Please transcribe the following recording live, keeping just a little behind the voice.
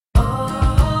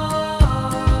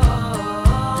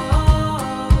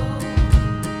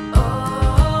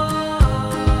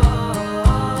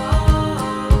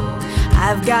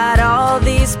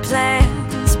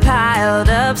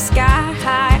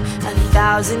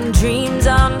1,000 dreams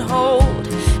on hold,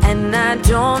 and I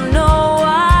don't know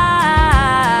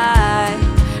why.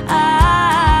 I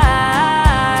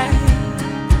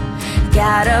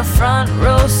got a front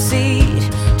row seat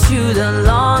to the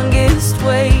longest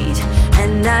wait,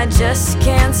 and I just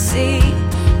can't see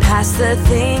past the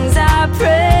things I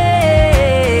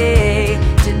pray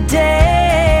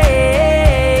today.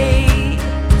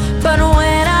 But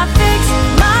when I fix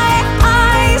my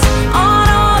eyes on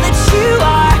all that you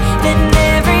are, then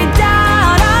every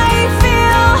doubt I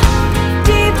feel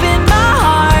deep in my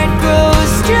heart grows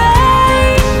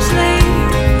strangely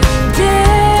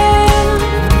dim.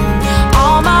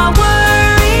 All my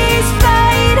worries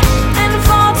fade and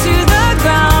fall to the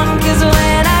ground, 'cause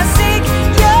when I seek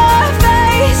your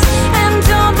face and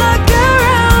don't look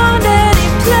around, any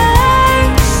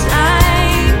place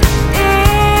I'm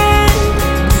in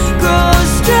grows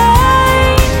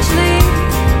strangely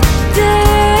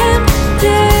dim,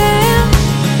 dim.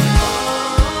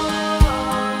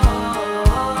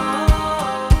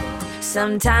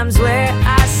 Sometimes where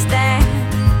I stand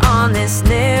on this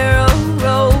narrow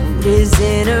road is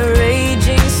in a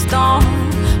raging storm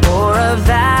or a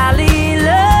valley